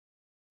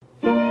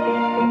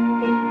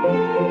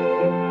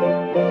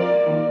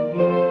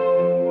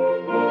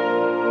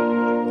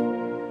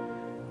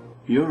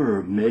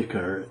Your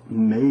Maker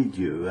made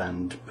you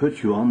and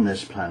put you on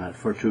this planet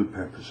for two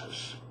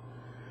purposes.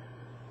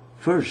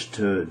 First,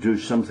 to do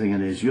something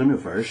in his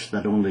universe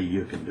that only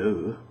you can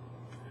do,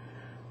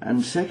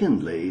 and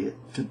secondly,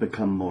 to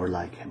become more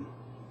like him.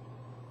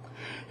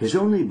 His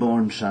only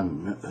born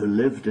son, who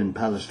lived in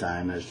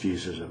Palestine as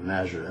Jesus of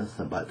Nazareth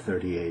about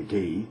 30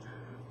 A.D.,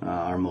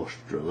 our most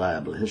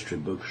reliable history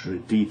books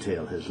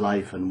detail his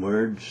life and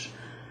words,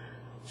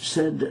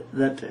 said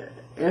that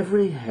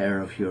every hair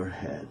of your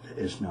head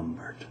is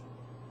numbered.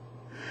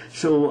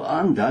 So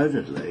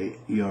undoubtedly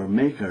your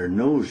Maker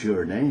knows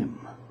your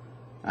name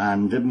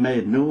and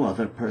made no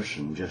other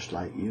person just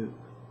like you.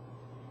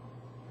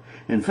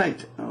 In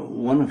fact,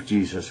 one of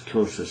Jesus'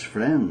 closest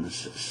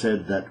friends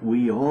said that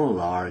we all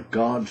are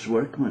God's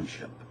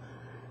workmanship,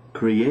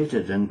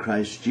 created in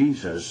Christ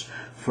Jesus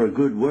for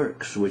good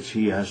works which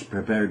he has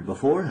prepared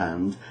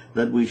beforehand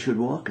that we should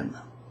walk in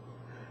them.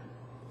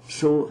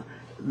 So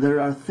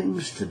there are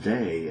things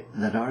today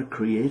that our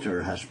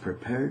Creator has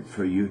prepared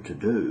for you to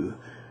do,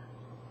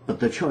 but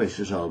the choice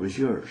is always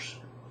yours.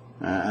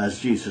 As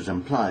Jesus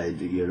implied,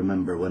 you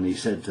remember when he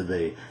said to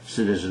the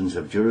citizens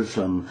of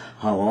Jerusalem,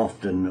 "How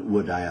often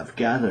would I have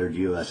gathered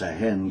you as a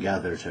hen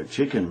gathers her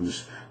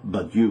chickens,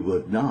 but you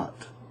would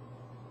not."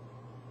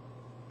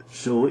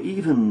 So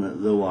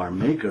even though our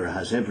Maker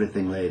has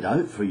everything laid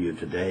out for you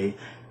today,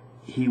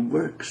 he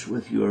works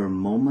with your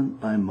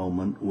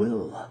moment-by-moment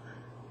will.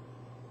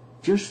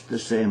 Just the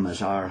same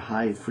as our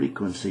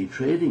high-frequency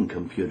trading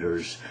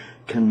computers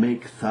can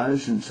make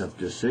thousands of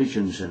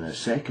decisions in a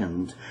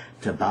second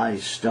to buy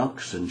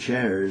stocks and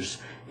shares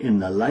in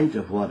the light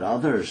of what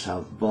others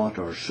have bought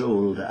or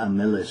sold a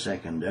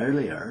millisecond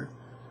earlier,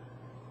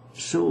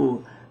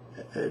 so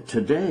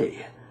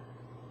today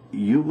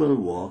you will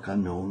walk a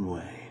known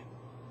way,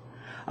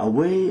 a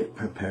way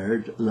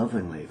prepared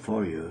lovingly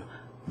for you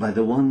by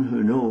the one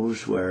who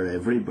knows where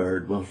every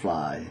bird will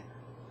fly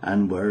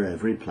and where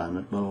every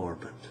planet will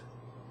orbit.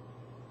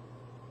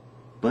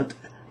 But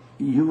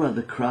you are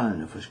the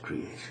crown of his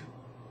creation.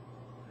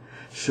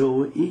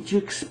 So each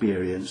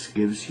experience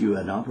gives you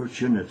an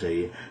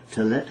opportunity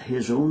to let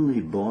his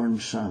only born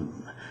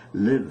Son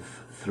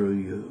live through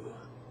you.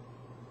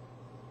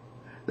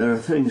 There are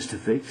things to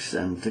fix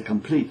and to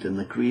complete in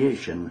the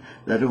creation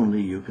that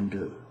only you can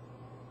do.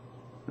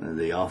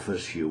 The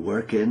office you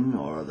work in,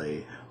 or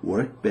the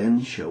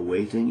workbench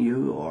awaiting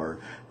you, or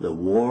the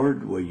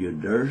ward where you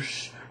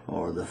nurse,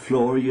 or the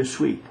floor you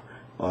sweep,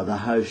 or the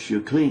house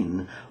you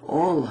clean,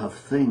 all have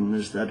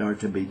things that are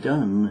to be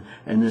done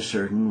in a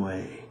certain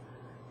way,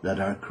 that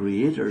our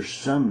Creator's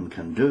Son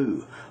can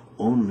do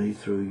only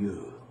through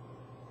you.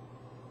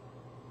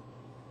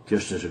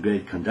 Just as a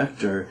great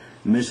conductor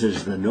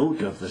misses the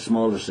note of the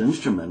smallest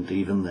instrument,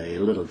 even the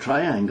little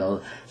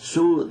triangle,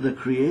 so the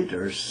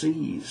Creator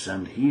sees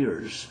and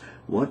hears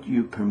what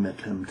you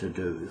permit him to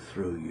do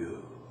through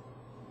you.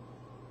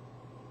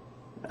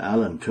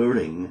 Alan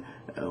Turing,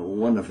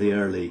 one of the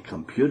early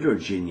computer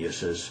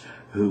geniuses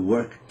who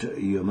worked,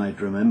 you might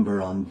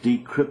remember, on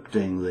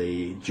decrypting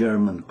the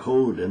German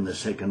code in the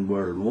Second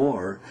World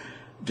War,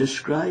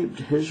 described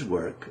his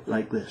work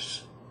like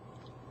this: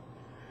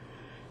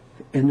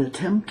 in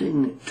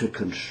attempting to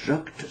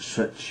construct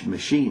such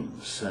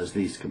machines as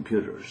these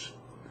computers,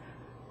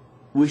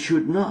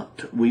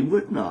 we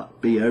would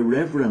not be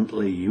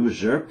irreverently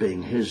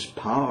usurping his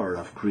power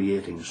of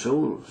creating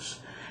souls,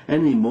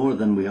 any more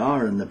than we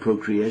are in the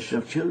procreation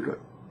of children.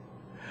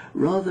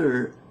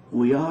 Rather,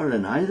 we are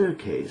in either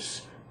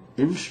case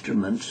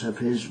instruments of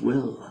his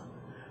will,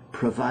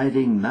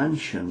 providing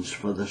mansions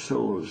for the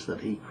souls that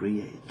he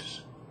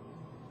creates.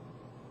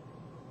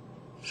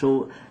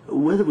 So,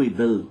 whether we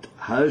build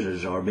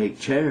houses or make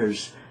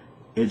chairs,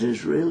 it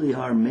is really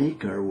our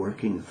Maker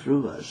working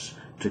through us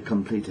to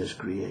complete his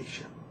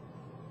creation.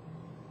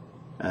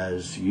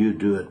 As you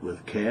do it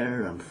with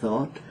care and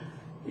thought,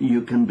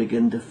 you can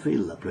begin to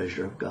feel the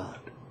pleasure of God.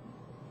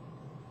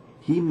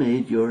 He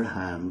made your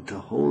hand to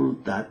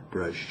hold that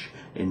brush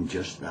in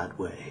just that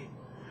way,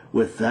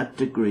 with that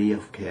degree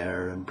of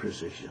care and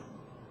precision.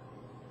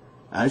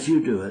 As you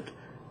do it,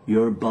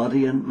 your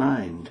body and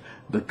mind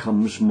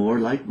becomes more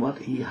like what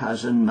he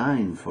has in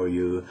mind for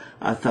you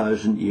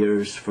 1,000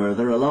 years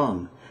further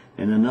along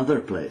in another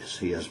place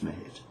he has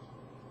made.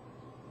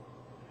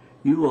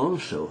 You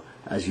also,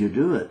 as you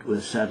do it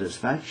with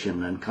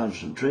satisfaction and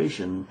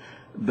concentration,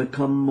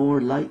 become more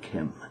like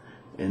him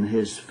in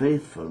his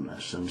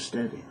faithfulness and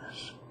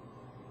steadiness.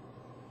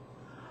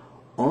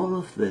 All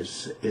of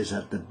this is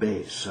at the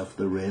base of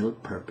the real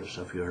purpose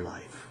of your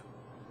life,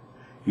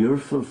 your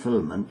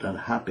fulfillment and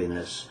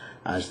happiness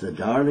as the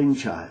darling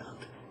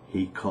child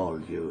he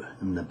called you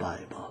in the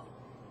Bible.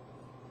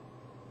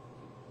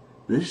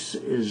 This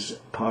is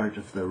part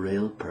of the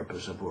real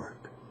purpose of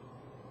work.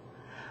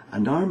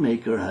 And our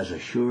Maker has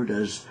assured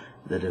us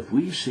that if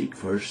we seek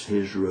first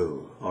his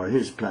rule or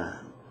his plan,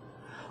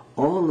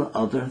 all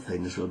other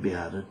things will be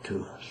added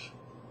to us.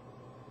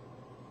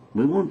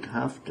 We won't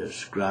have to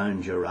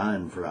scrounge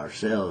around for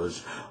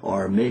ourselves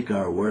or make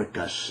our work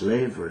a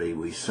slavery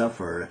we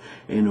suffer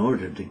in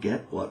order to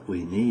get what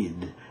we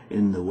need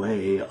in the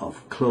way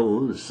of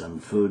clothes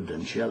and food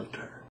and shelter.